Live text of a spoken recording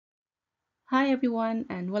Hi everyone,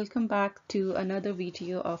 and welcome back to another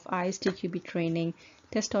video of ISTQB training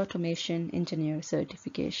Test Automation Engineer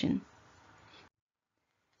Certification.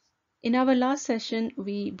 In our last session,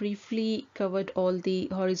 we briefly covered all the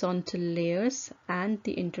horizontal layers and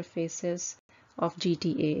the interfaces of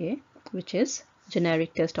GTAA, which is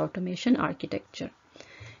Generic Test Automation Architecture.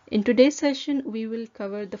 In today's session, we will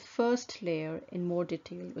cover the first layer in more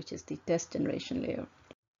detail, which is the test generation layer.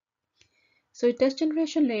 So test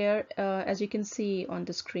generation layer, as you can see on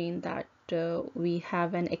the screen, that we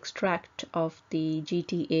have an extract of the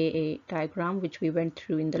GTAA diagram, which we went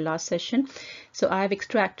through in the last session. So I have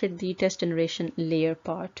extracted the test generation layer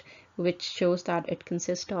part, which shows that it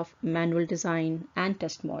consists of manual design and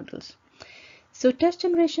test models. So test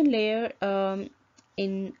generation layer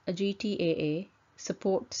in a GTAA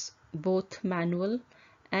supports both manual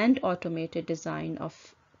and automated design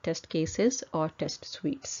of test cases or test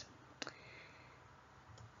suites.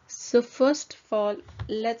 So first of all,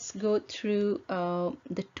 let's go through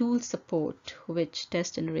the tool support which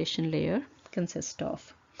test generation layer consists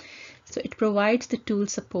of. So it provides the tool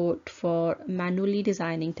support for manually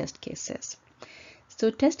designing test cases.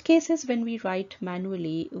 So test cases, when we write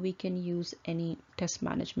manually, we can use any test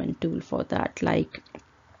management tool for that. Like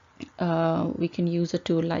we can use a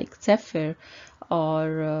tool like Zephyr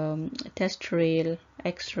or TestRail,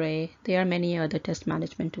 X-Ray. There are many other test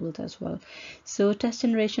management tools as well. So test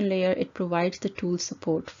generation layer, it provides the tool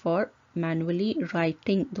support for manually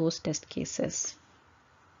writing those test cases.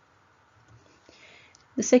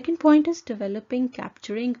 The second point is developing,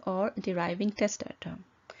 capturing, or deriving test data.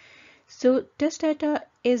 So test data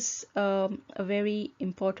is a very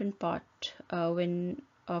important part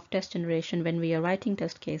of test generation. When we are writing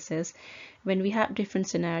test cases, when we have different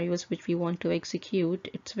scenarios which we want to execute,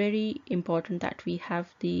 it's very important that we have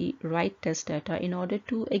the right test data in order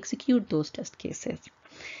to execute those test cases.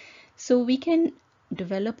 So we can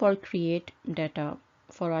develop or create data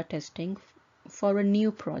for our testing for a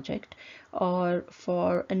new project or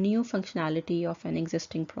for a new functionality of an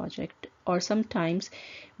existing project, or sometimes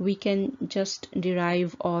we can just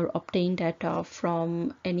derive or obtain data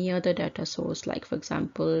from any other data source, like for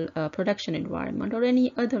example a production environment or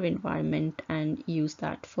any other environment, and use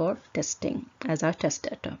that for testing as our test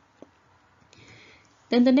data.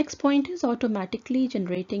 Then the next point is automatically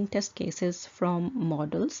generating test cases from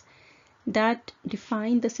models that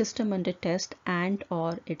define the system under test and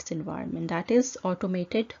or its environment. That is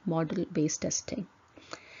automated model-based testing.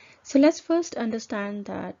 So let's first understand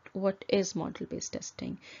that what is model-based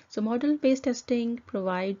testing. So model-based testing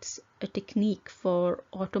provides a technique for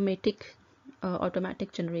automatic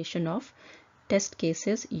generation of test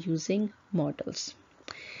cases using models.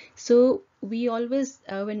 So we always,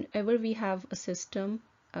 whenever we have a system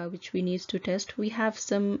which we need to test, we have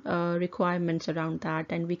some requirements around that,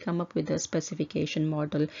 and we come up with a specification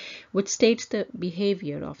model which states the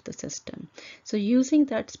behavior of the system. So using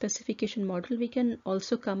that specification model, we can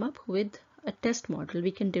also come up with a test model.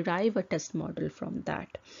 We can derive a test model from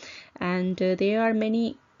that. And there are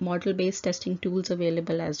many model-based testing tools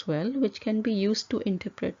available as well, which can be used to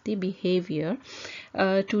interpret the behavior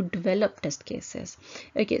to develop test cases.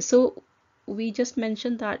 Okay, so we just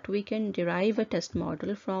mentioned that we can derive a test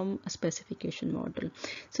model from a specification model.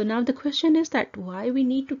 So now the question is that why we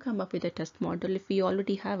need to come up with a test model if we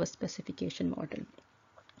already have a specification model.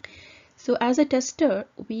 So as a tester,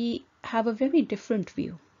 we have a very different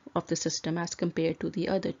view of the system as compared to the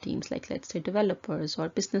other teams, like let's say developers or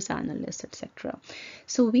business analysts, etc.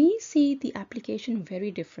 So we see the application very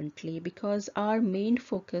differently because our main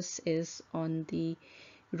focus is on the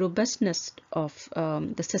robustness of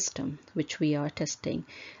the system which we are testing.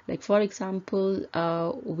 Like for example,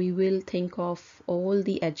 we will think of all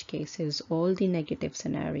the edge cases, all the negative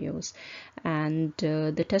scenarios, and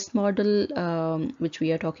the test model which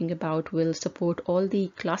we are talking about will support all the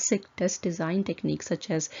classic test design techniques such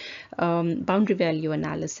as boundary value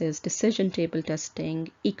analysis, decision table testing,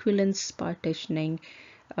 equivalence partitioning,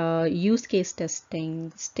 use case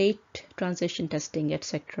testing, state transition testing,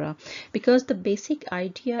 etc. Because the basic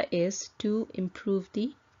idea is to improve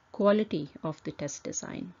the quality of the test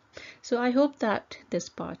design. So I hope that this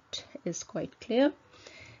part is quite clear.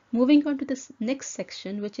 Moving on to this next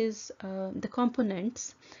section, which is the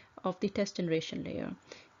components of the test generation layer.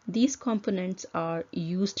 These components are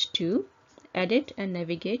used to edit and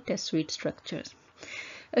navigate test suite structures.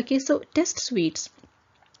 Okay, so test suites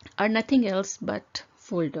are nothing else but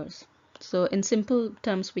folders. So in simple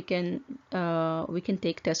terms, we can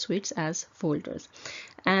take test suites as folders,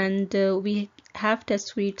 and we have test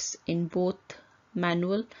suites in both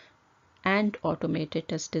manual and automated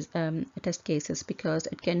test cases, because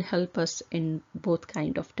it can help us in both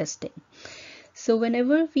kind of testing. So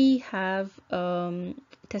whenever we have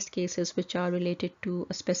test cases which are related to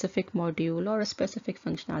a specific module or a specific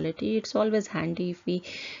functionality, it's always handy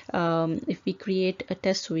if we create a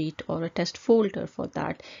test suite or a test folder for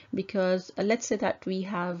that. Because let's say that we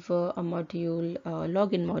have a module,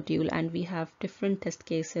 login module, and we have different test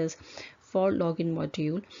cases for login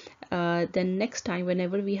module. Then next time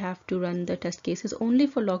whenever we have to run the test cases only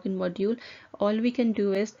for login module, all we can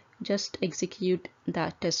do is just execute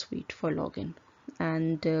that test suite for login,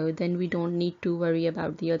 and then we don't need to worry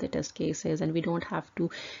about the other test cases, and we don't have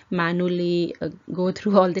to manually go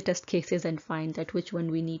through all the test cases and find that which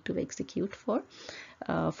one we need to execute for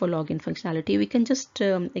login functionality. We can just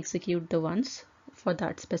execute the ones for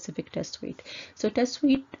that specific test suite. So test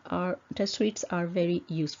suites are very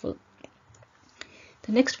useful.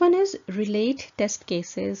 The next one is relate test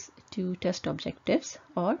cases to test objectives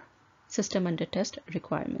or system under test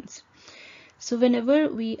requirements. So whenever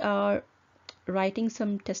we are writing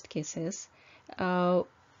some test cases,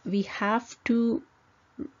 we have to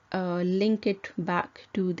link it back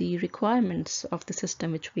to the requirements of the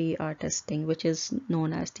system which we are testing, which is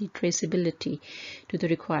known as the traceability to the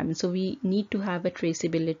requirements. So we need to have a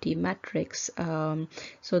traceability matrix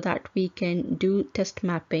so that we can do test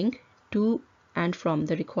mapping to and from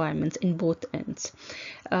the requirements in both ends.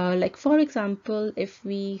 Like for example, if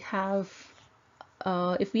we are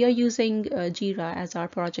using Jira as our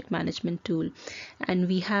project management tool, and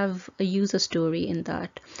we have a user story in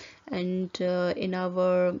that, and in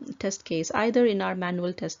our test case, either in our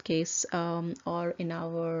manual test case or in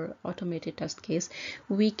our automated test case,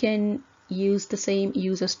 we can use the same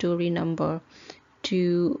user story number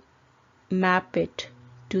to map it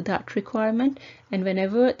to that requirement, and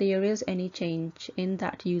whenever there is any change in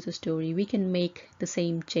that user story, we can make the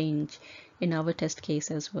same change in our test case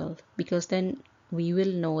as well, because then we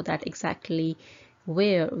will know that exactly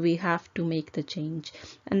where we have to make the change.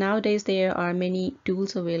 And nowadays there are many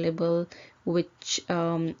tools available which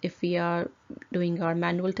if we are doing our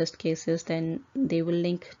manual test cases, then they will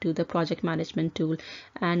link to the project management tool,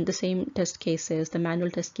 and the same test cases, the manual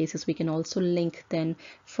test cases, we can also link then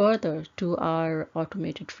further to our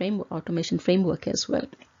automation framework as well.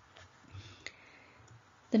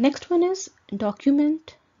 The next one is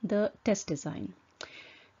document the test design.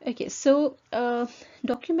 Okay, so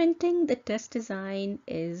documenting the test design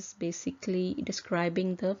is basically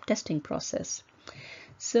describing the testing process.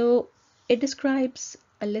 So it describes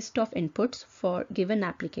a list of inputs for given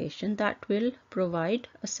application that will provide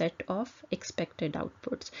a set of expected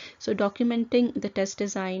outputs. So documenting the test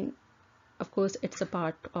design, of course, it's a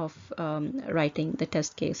part of writing the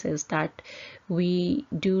test cases, that we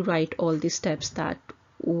do write all the steps, that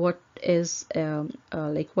what is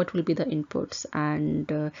like what will be the inputs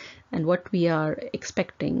and what we are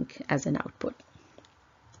expecting as an output.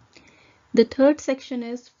 The third section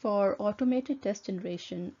is for automated test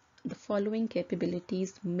generation, the following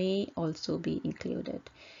capabilities may also be included.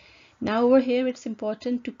 Now over here it's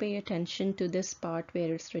important to pay attention to this part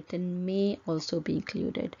where it's written may also be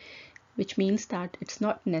included, which means that it's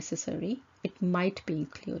not necessary, it might be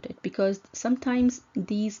included, because sometimes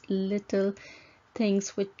these little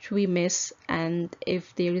things which we miss, and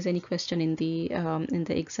if there is any question in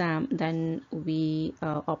the exam, then we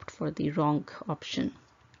opt for the wrong option.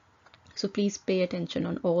 So please pay attention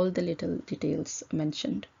on all the little details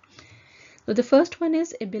mentioned. So the first one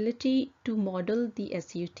is ability to model the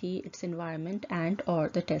SUT, its environment, and or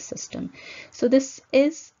the test system. So this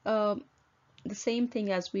is the same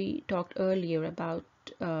thing as we talked earlier about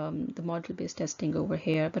the model-based testing over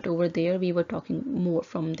here, but over there we were talking more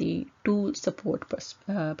from the tool support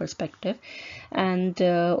perspective, and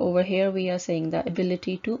over here we are saying the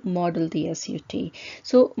ability to model the SUT.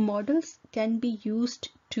 So models can be used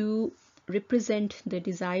to represent the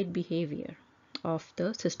desired behavior of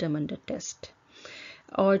the system under test,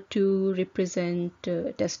 or to represent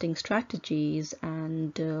testing strategies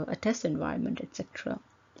and a test environment, etc.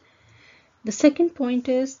 The second point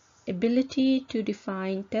is ability to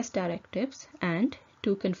define test directives and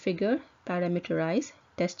to configure, parameterize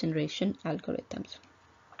test generation algorithms.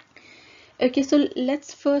 Okay, so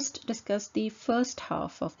let's first discuss the first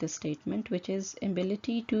half of this statement, which is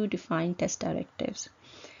ability to define test directives.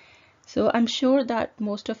 So I'm sure that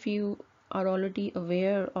most of you are already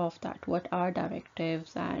aware of that, what are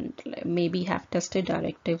directives, and maybe have tested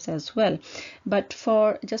directives as well. But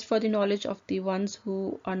just for the knowledge of the ones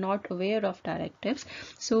who are not aware of directives,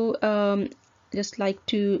 so just like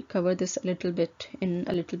to cover this a little bit in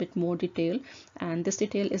a little bit more detail, and this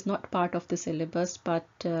detail is not part of the syllabus, but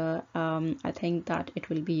I think that it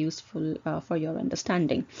will be useful for your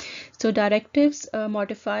understanding. So directives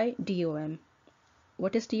modify DOM.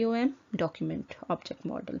 What is DOM? Document Object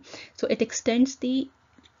Model. So it extends the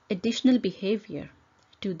additional behavior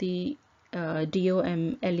to the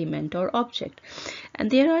DOM element or object, and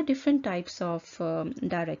there are different types of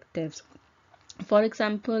directives. For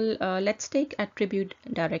example, let's take attribute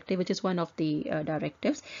directive, which is one of the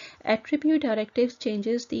directives. Attribute directives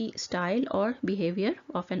changes the style or behavior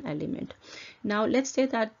of an element. Now let's say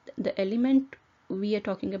that the element we are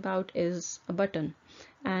talking about is a button,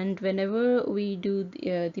 and whenever we do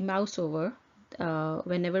the mouse over,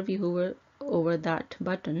 whenever we hover over that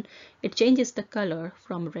button, it changes the color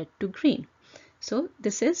from red to green. So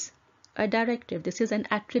this is a directive. This is an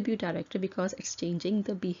attribute directive because it's changing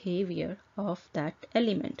the behavior of that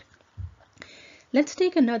element. Let's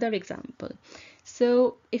take another example.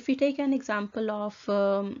 So if we take an example of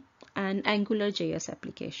an AngularJS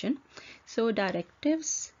application, so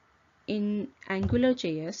directives in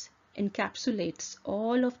AngularJS encapsulates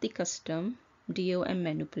all of the custom DOM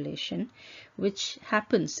manipulation which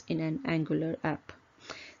happens in an Angular app.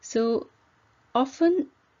 So often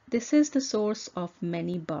this is the source of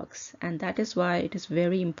many bugs, and that is why it is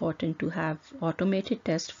very important to have automated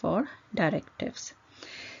tests for directives.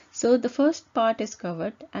 So the first part is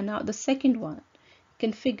covered, and now the second one,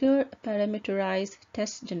 configure parameterized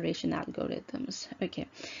test generation algorithms. Okay,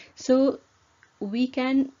 so we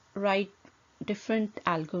can write different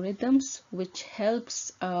algorithms which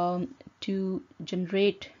helps to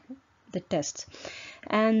generate the tests,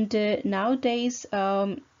 and nowadays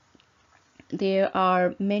there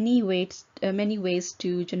are many ways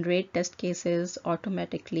to generate test cases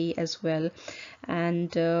automatically as well,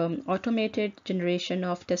 and automated generation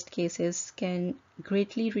of test cases can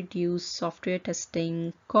greatly reduce software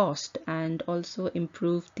testing cost and also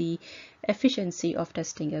improve the efficiency of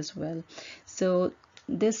testing as well. So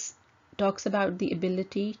this talks about the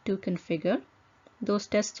ability to configure those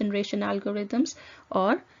test generation algorithms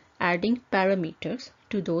or adding parameters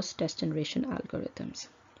to those test generation algorithms.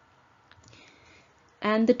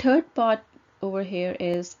 And the third part over here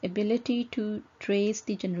is ability to trace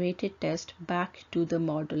the generated test back to the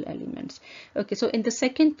model elements. Okay, so in the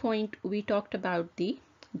second point, we talked about the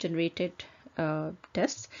generated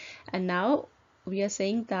tests, and now we are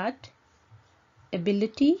saying that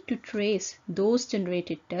ability to trace those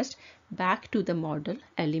generated tests back to the model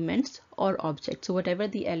elements or objects. So whatever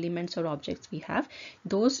the elements or objects we have,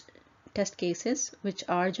 those test cases which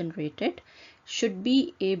are generated should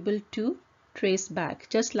be able to trace back,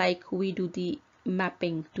 just like we do the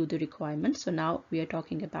mapping to the requirements. So now we are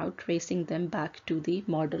talking about tracing them back to the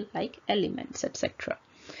model like elements, etc.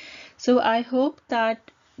 So I hope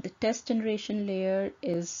that the test generation layer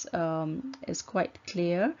is quite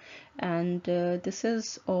clear, and this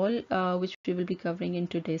is all which we will be covering in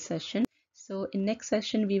today's session. So in next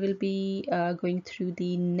session we will be going through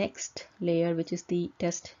the next layer, which is the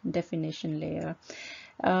test definition layer.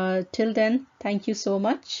 Till then, thank you so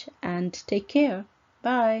much and take care.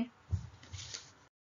 Bye.